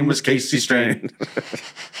 His name was Casey Strain.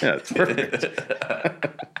 Yeah, it's perfect.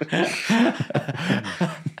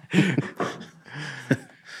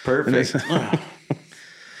 Perfect.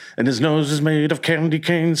 And his nose is made of candy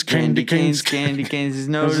canes, candy canes. Candy canes. His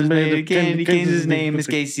nose is made of candy canes. His name is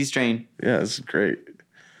Casey Strain. Yeah, this is great.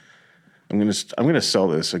 I'm gonna sell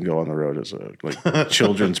this and go on the road as a like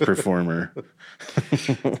children's performer.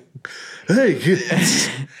 Hey kids,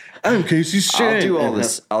 I'm Casey Strain.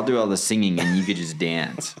 I'll do all the singing, and you could just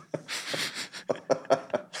dance.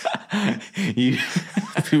 You,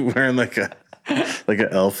 Wearing like an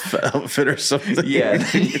elf outfit or something. yeah,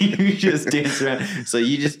 you just dance around. So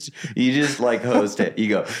you just like host it. You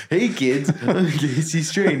go, "Hey kids, I'm Casey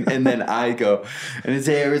Strain," and then I go, "And his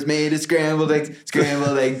hair was made of scrambled eggs,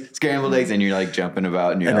 scrambled eggs, scrambled eggs," and you're like jumping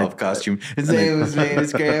about in your elf costume. His hair was made of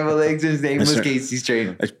scrambled eggs, and his name was Casey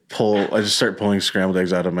Strain. I just start pulling scrambled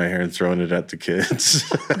eggs out of my hair and throwing it at the kids.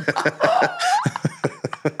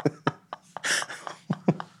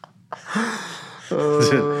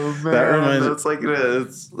 Oh man, That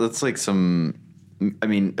reminds- that's like some. I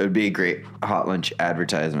mean, it would be a great hot lunch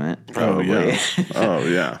advertisement. Probably. Oh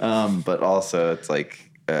yeah. But also, it's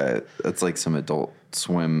like some Adult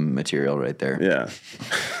Swim material right there. Yeah.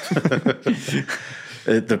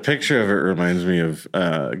 The picture of it reminds me of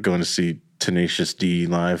going to see Tenacious D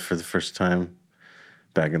live for the first time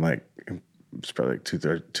back in like, it's probably like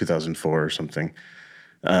 2004 or something.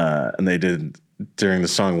 And they did, during the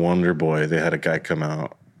song Wonder Boy, they had a guy come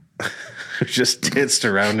out who just danced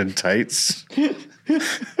around in tights.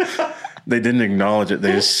 They didn't acknowledge it.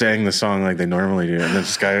 They just sang the song like they normally do. And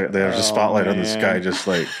this guy, there was a spotlight on this guy just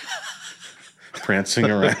like prancing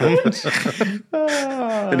around.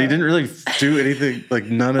 And he didn't really do anything. Like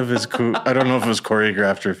none of his, I don't know if it was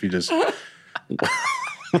choreographed or if he just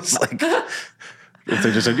was like, if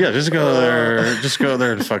they just said, yeah, just go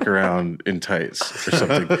there and fuck around in tights or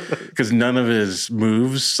something. Because none of his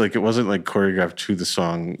moves, like it wasn't like choreographed to the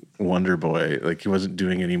song Wonder Boy. Like he wasn't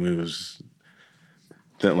doing any moves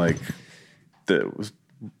that was,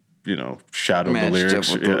 you know, shadowed the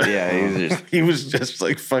lyrics. He was just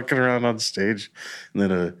like fucking around on stage, and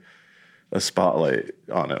then a spotlight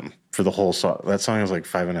on him for the whole song. That song was like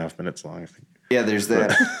 5.5 minutes long, I think. Yeah, there's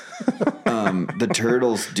that. The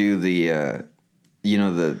Turtles do the, you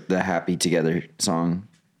know, the Happy Together song.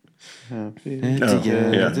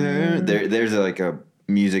 Together. Yeah. There's like a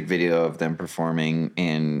music video of them performing,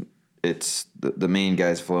 and it's the main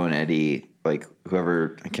guys, Flo and Eddie. Like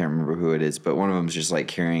whoever, I can't remember who it is, but one of them's just like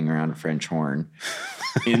carrying around a French horn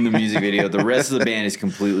in the music video. The rest of the band is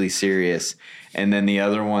completely serious, and then the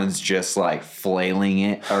other one's just like flailing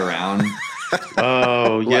it around.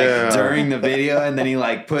 Oh yeah, Like during the video, and then he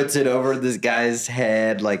like puts it over this guy's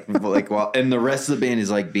head, like while, and the rest of the band is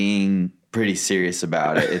like being pretty serious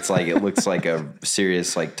about it. It's like it looks like a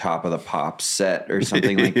serious like Top of the Pops set or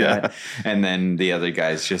something like that. And then the other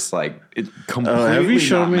guy's just like it completely have you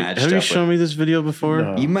shown not me? Have you shown me this video before?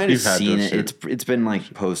 No. You might have You've had seen this, it. It's been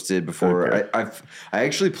like posted before. Okay. I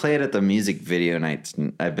actually play it at the music video nights.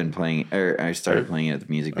 I've been playing, or I started playing it at the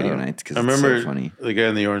music video nights because I it's remember so funny. the guy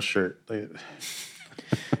in the orange shirt.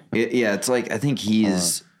 Yeah, it's like I think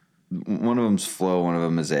he's one of them's Flo, one of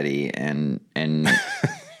them is Eddie, and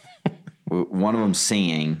one of them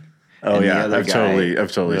singing. Oh and yeah, the I've other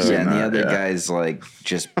totally yeah, seen and that. the other yeah. guy's like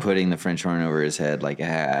just putting the French horn over his head like a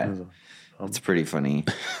hat. It's pretty funny.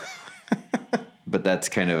 But that's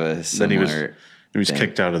kind of a Then similar. he was thing.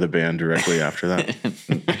 kicked out of the band directly after that.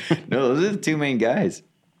 No, those are the two main guys.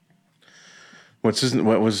 What's his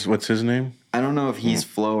name? I don't know if he's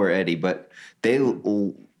Flo or Eddie, but they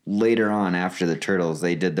later on after the Turtles,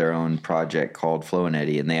 they did their own project called Flo and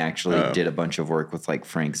Eddie, and they actually did a bunch of work with like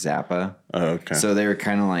Frank Zappa. Oh, okay. So they were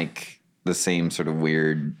kind of like the same sort of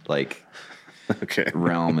weird like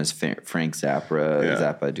realm as Frank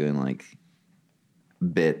Zappa doing like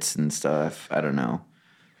bits and stuff. I don't know.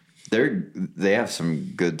 They have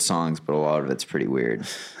some good songs, but a lot of it's pretty weird.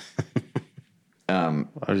 I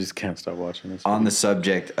just can't stop watching this. On the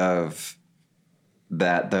subject of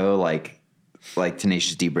that though, like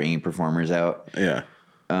Tenacious D bringing performers out. Yeah.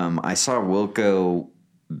 I saw Wilco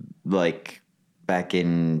like back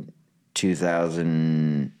in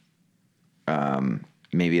 2000,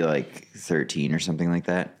 maybe like 13 or something like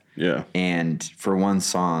that. Yeah. And for one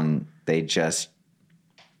song, they just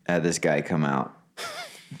had this guy come out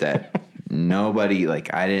that nobody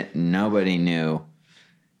knew.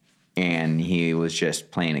 And he was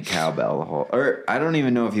just playing a cowbell or I don't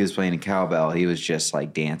even know if he was playing a cowbell. He was just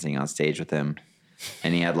like dancing on stage with him.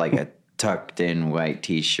 And he had like a tucked in white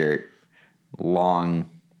t-shirt, long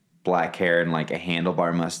black hair and like a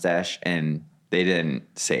handlebar mustache. And they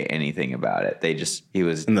didn't say anything about it. It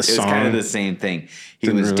was kind of the same thing. He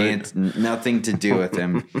was dancing, nothing to do with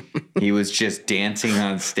him. He was just dancing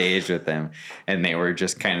on stage with them. And they were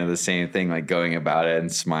just kind of the same thing, like going about it and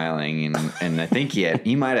smiling. And I think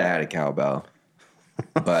he might have had a cowbell,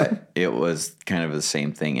 but it was kind of the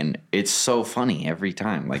same thing. And it's so funny every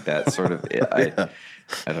time, like that sort of, I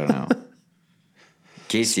don't know.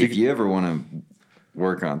 Casey, if you ever want to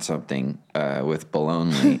work on something with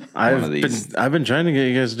Bologna, I've been trying to get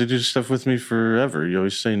you guys to do stuff with me forever. You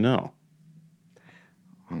always say no.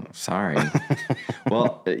 Oh, sorry.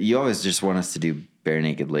 Well, you always just want us to do Bare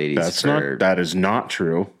Naked Ladies. That is not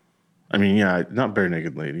true. I mean, yeah, not Bare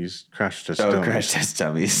Naked Ladies. Crash Test Dummies. Crash Test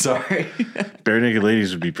Dummies. Sorry. Bare Naked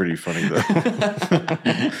Ladies would be pretty funny though.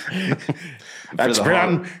 That's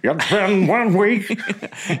been 1 week.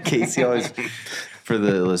 Casey always. For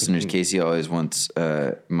the listeners, Casey always wants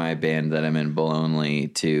my band that I'm in, Bologna,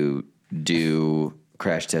 to do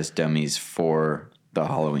Crash Test Dummies for the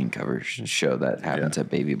Halloween cover show that happens at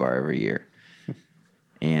Baby Bar every year.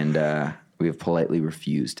 And we have politely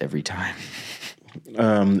refused every time.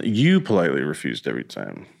 You politely refused every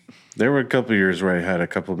time. There were a couple of years where I had a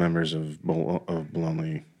couple of members of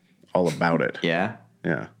Bologna all about it. Yeah?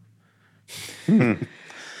 Yeah.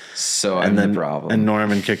 So I'm the problem. And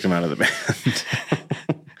Norman kicked him out of the band.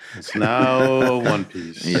 It's now One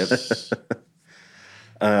Piece. Yep.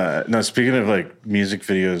 No, speaking of like music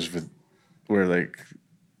videos where like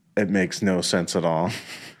it makes no sense at all.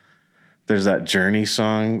 There's that Journey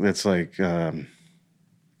song that's like,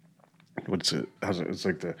 what's it? It's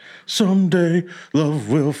like the "Someday Love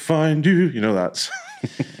Will Find You." You know that song?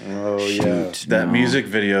 Oh yeah. That music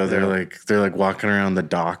video. They're like walking around the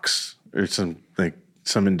docks or some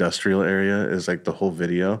industrial area is like the whole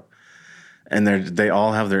video, and they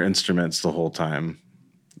all have their instruments the whole time.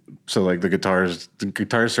 So like the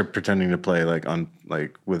guitarists are pretending to play like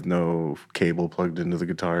with no cable plugged into the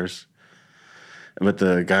guitars. But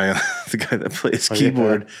the guy that plays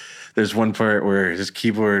keyboard, there's one part where his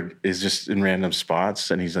keyboard is just in random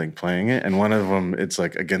spots and he's like playing it. And one of them, it's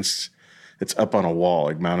like it's up on a wall,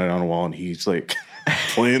 like mounted on a wall, and he's like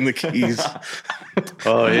playing the keys.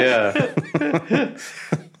 Oh yeah.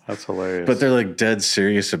 That's hilarious. But they're like dead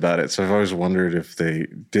serious about it. So I've always wondered if they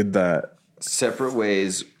did that. Separate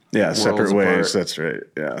ways. Yeah, separate ways. Apart. That's right.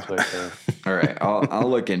 Yeah. All right, I'll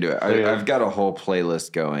look into it. I've got a whole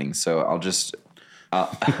playlist going, so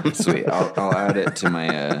sweet. I'll add it to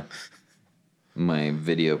my my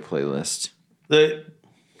video playlist.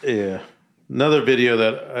 Another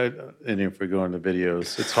video and if we go into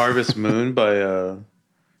videos, it's Harvest Moon by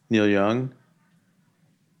Neil Young.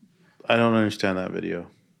 I don't understand that video.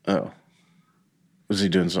 Oh. Was he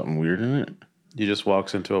doing something weird in it? He just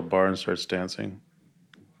walks into a bar and starts dancing.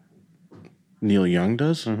 Neil Young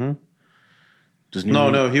does? Mm-hmm. Does Neil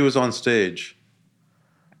Young... No, he was on stage.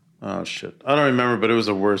 Oh, shit. I don't remember, but it was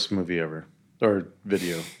the worst movie ever. Or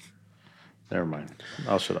video. Never mind.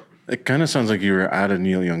 I'll shut up. It kind of sounds like you were at a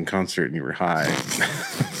Neil Young concert and you were high.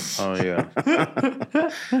 Oh, yeah.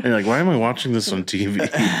 And you're like, why am I watching this on TV?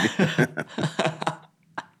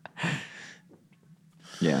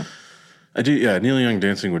 Yeah. I do. Yeah, Neil Young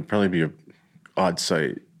dancing would probably be a odd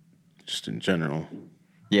sight, just in general.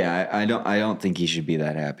 Yeah, I don't think he should be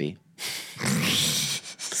that happy.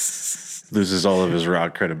 Loses all of his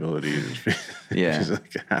rock credibility. Yeah. He's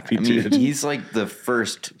like a happy I mean, dude. he's like the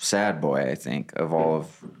first sad boy, I think, of all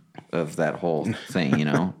of that whole thing, you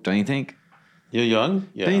know? Don't you think? Neil Young?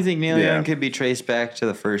 Yeah. Don't you think Neil Young could be traced back to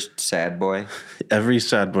the first sad boy? Every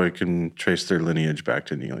sad boy can trace their lineage back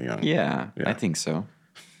to Neil Young. Yeah. I think so.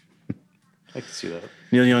 I can see that.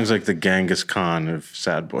 Neil Young's like the Genghis Khan of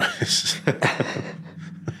sad boys.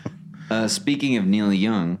 Speaking of Neil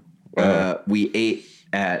Young, we ate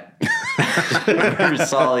at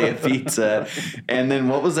Versalia Pizza, and then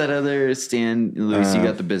what was that other stand? Luis, you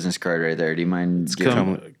got the business card right there. Do you mind?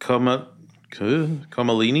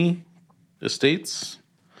 Comellini Estates.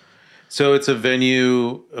 So it's a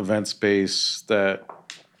event space that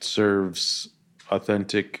serves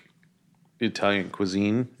authentic Italian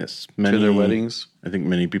cuisine. Yes, to their weddings. I think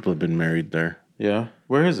many people have been married there. Yeah,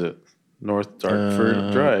 where is it? North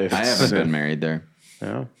Dartford Drive. I haven't been married there.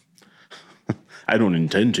 Yeah. I don't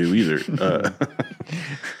intend to either.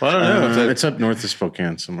 Well, I don't know. It's up north of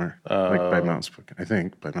Spokane somewhere, like by Mount Spokane. I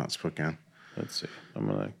think by Mount Spokane. Let's see. I'm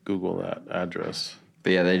gonna Google that address.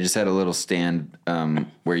 But yeah, they just had a little stand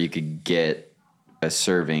where you could get a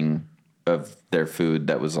serving of their food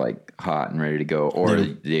that was like hot and ready to go, or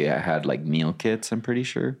they had like meal kits. I'm pretty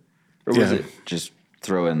sure, or was it just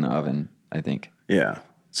throw it in the oven? I think. Yeah.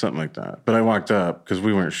 Something like that. But I walked up because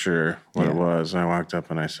we weren't sure what it was. And I walked up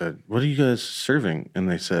and I said, "What are you guys serving?" And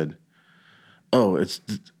they said, "Oh,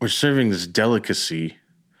 we're serving this delicacy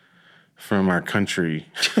from our country.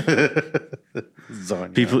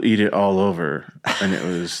 People eat it all over." And it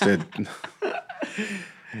was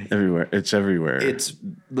everywhere. It's everywhere.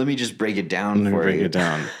 Let me just break it down for break you. it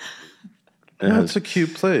down. That's a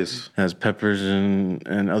cute place. Has peppers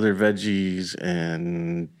and other veggies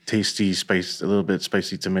and tasty spice, a little bit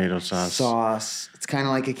spicy tomato sauce. It's kind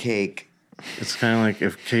of like a cake. It's kind of like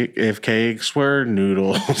if cakes were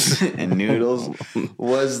noodles. And noodles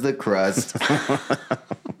was the crust.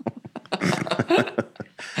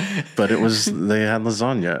 But they had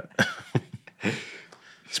lasagna.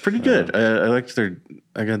 It's pretty good. I liked I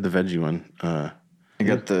got the veggie one. I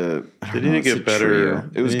got the. They need to get better.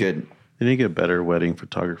 It was good. They need to get better wedding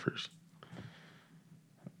photographers.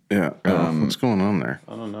 Yeah. What's going on there?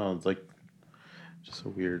 I don't know. It's like just a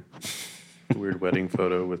weird wedding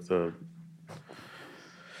photo with the.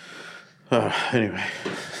 Anyway.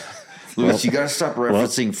 Luis, you gotta stop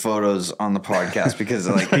referencing photos on the podcast because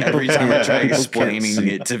like every time I try explaining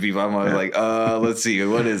it to people, I'm always like, let's see,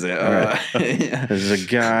 what is it? There's a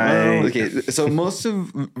guy. Okay, so most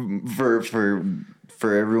of for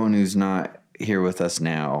everyone who's not here with us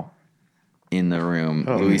now in the room,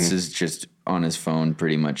 Luis is just on his phone,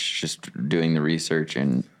 pretty much just doing the research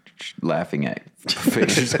and laughing at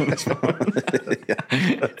pictures on his phone.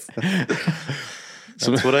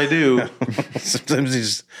 That's what I do.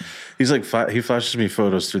 Sometimes He's like, he flashes me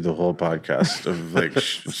photos through the whole podcast of like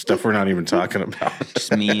stuff we're not even talking about.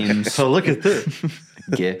 Just memes. Oh, look at this.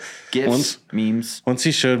 GIFs, memes. Once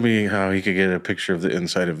he showed me how he could get a picture of the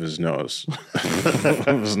inside of his nose,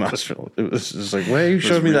 of his nostril. It was just like, why you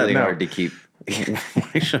showed me really that now? hard to keep. Why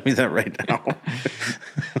you showed me that right now?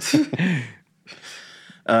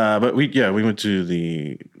 But we went to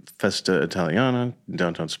the Festa Italiana in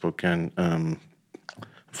downtown Spokane.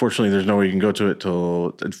 Unfortunately, there's no way you can go to it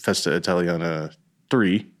till Festa Italiana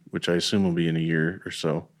 3, which I assume will be in a year or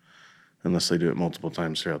so, unless they do it multiple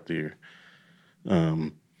times throughout the year.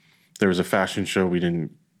 There was a fashion show we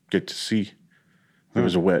didn't get to see. There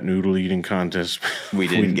was a wet noodle eating contest. We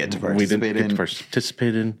didn't get to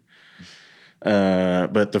participate in.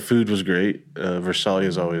 But the food was great. Versalia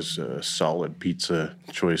is always a solid pizza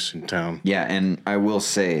choice in town. Yeah, and I will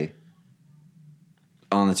say,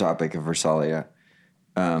 on the topic of Versalia,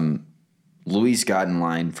 Luis got in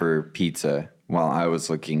line for pizza while I was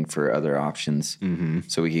looking for other options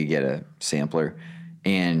so we could get a sampler.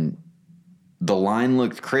 And the line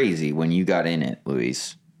looked crazy when you got in it,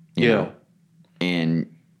 Luis. You know?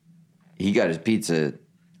 And he got his pizza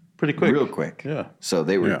Pretty quick. real quick. Yeah. So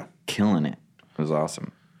they were killing it. It was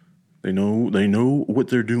awesome. They know what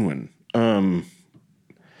they're doing. We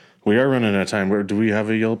are running out of time. Do we have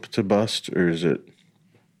a Yelp to bust, or is it?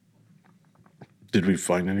 Did we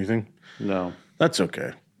find anything? No. That's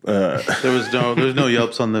okay. There's no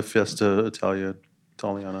Yelps on the Festa Italiana.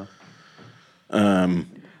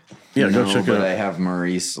 Yeah, go No, check it but out. I have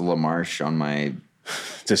Maurice LaMarche on my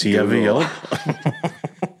Does he have a Google. Yelp?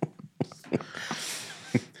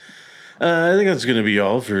 I think that's going to be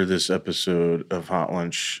all for this episode of Hot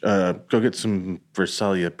Lunch. Go get some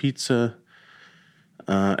Versalia pizza.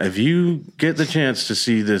 If you get the chance to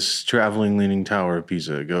see this traveling leaning tower of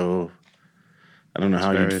Pisa, go. I don't know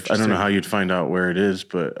how you'd find out where it is,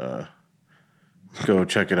 but go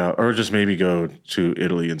check it out, or just maybe go to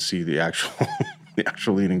Italy and see the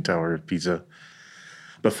actual leaning tower of Pisa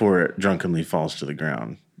before it drunkenly falls to the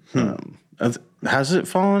ground. Has it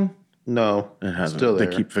fallen? No. It hasn't. Still there.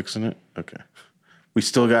 They keep fixing it? Okay. We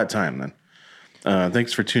still got time then.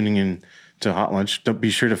 Thanks for tuning in to Hot Lunch. Don't be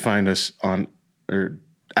sure to find us on or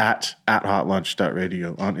at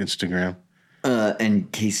hotlunch.radio on Instagram.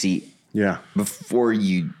 and Casey, Yeah. before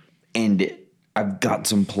you end it, I've got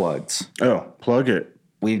some plugs. Oh, plug it.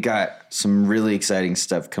 We've got some really exciting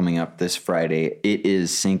stuff coming up this Friday. It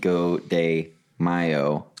is Cinco de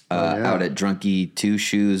Mayo out at Drunky Two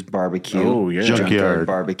Shoes Barbecue. Oh, yeah. Junkyard.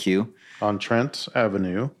 Barbecue. On Trent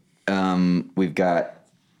Avenue. We've got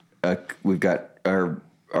our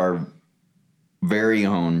very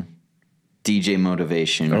own DJ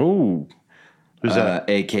Motivation. Oh. Who's that?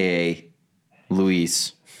 AKA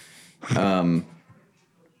Luis,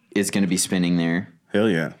 is going to be spinning there. Hell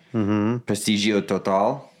yeah. Prestigio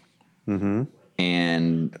Total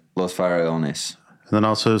and Los Farallones. And then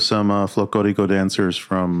also some Flocorico dancers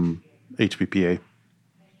from HBPA.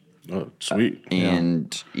 Oh, sweet.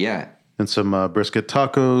 And And some brisket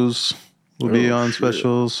tacos will be on shit.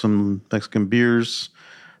 special. Some Mexican beers.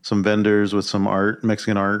 Some vendors with some art,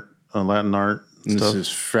 Mexican art, Latin art This stuff. is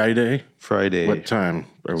Friday. Friday. What time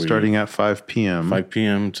are we? Starting at 5 p.m. 5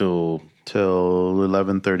 p.m. till... till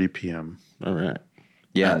 11:30 p.m. All right.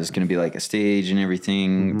 there's going to be like a stage and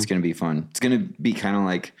everything. It's going to be fun. It's going to be kind of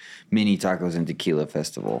like mini tacos and tequila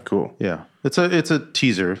festival. Cool. Yeah, it's a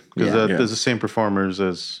teaser because Yeah. there's the same performers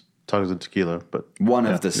as Tacos and Tequila, but One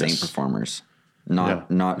of the same performers. Not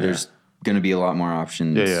there's going to be a lot more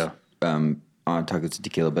options on tacos and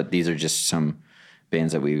tequila, but these are just some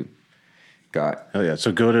bands that we got. Hell yeah.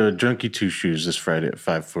 So go to Drunky Two Shoes this Friday at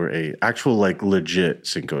 5 for a actual, like, legit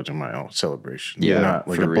Cinco de Mayo celebration. Yeah, not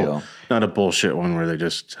like for real. Not a bullshit one where they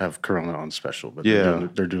just have Corona on special, but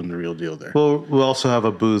they're doing the real deal there. we'll also have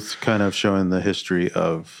a booth kind of showing the history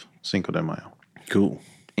of Cinco de Mayo. Cool.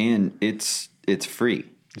 And it's free.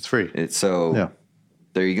 It's free.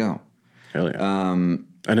 There you go. Hell yeah.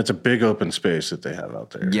 And it's a big open space that they have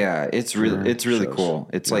out there. Yeah, it's really shows. cool.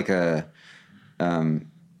 It's like a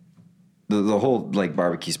the whole like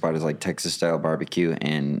barbecue spot is like Texas style barbecue,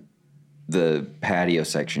 and the patio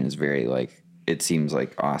section is very like, it seems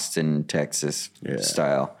like Austin, Texas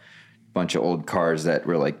style. Bunch of old cars that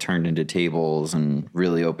were like turned into tables and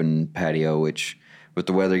really open patio, which with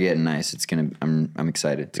the weather getting nice, I'm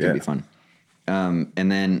excited. It's gonna be fun.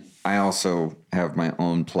 And then I also have my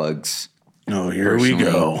own plugs. Oh, here we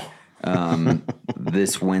go.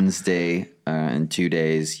 This Wednesday, in 2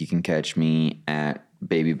 days, you can catch me at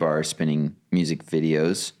Baby Bar spinning music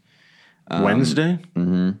videos. Wednesday?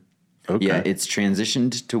 Okay. Yeah, it's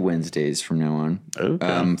transitioned to Wednesdays from now on.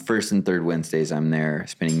 Okay. First and third Wednesdays, I'm there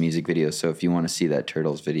spinning music videos. So if you want to see that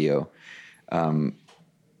Turtles video,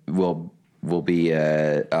 we'll be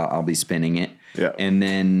I'll be spinning it. Yeah. And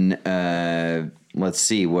then let's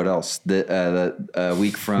see what else. The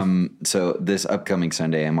week from this upcoming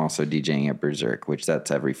Sunday, I'm also DJing at Berserk, which that's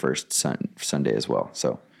every first Sunday as well.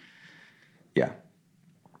 So yeah,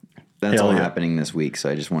 that's Hell all yeah. happening this week. So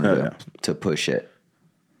I just wanted to push it.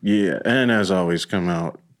 Yeah, and as always, come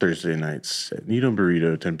out Thursday nights at Needle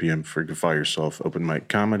Burrito, 10 p.m. for Defy Yourself open mic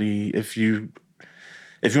comedy. If you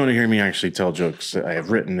want to hear me actually tell jokes that I have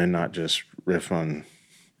written and not just riff on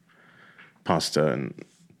pasta and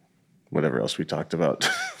whatever else we talked about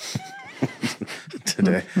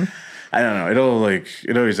today, I don't know.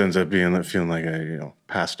 It always ends up feeling like I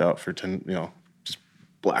passed out for 10 just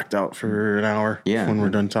blacked out for an hour. Yeah. When we're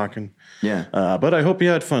done talking. Yeah, But I hope you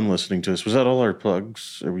had fun listening to us. Was that all our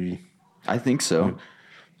plugs? Are we? I think so.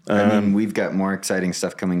 I mean, we've got more exciting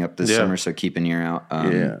stuff coming up this summer, so keep an ear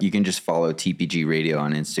out. You can just follow TPG Radio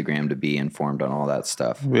on Instagram to be informed on all that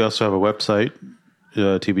stuff. We also have a website,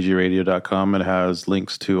 tpgradio.com. It has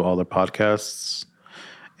links to all the podcasts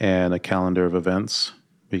and a calendar of events.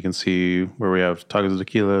 You can see where we have Tacos of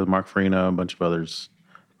Tequila, Mark Farina, a bunch of others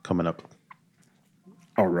coming up.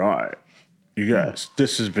 All right. You guys,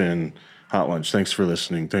 this has been Hot Lunch. Thanks for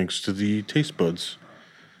listening. Thanks to the Taste Buds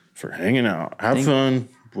for hanging out. Have fun.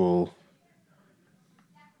 We'll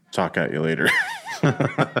talk at you later.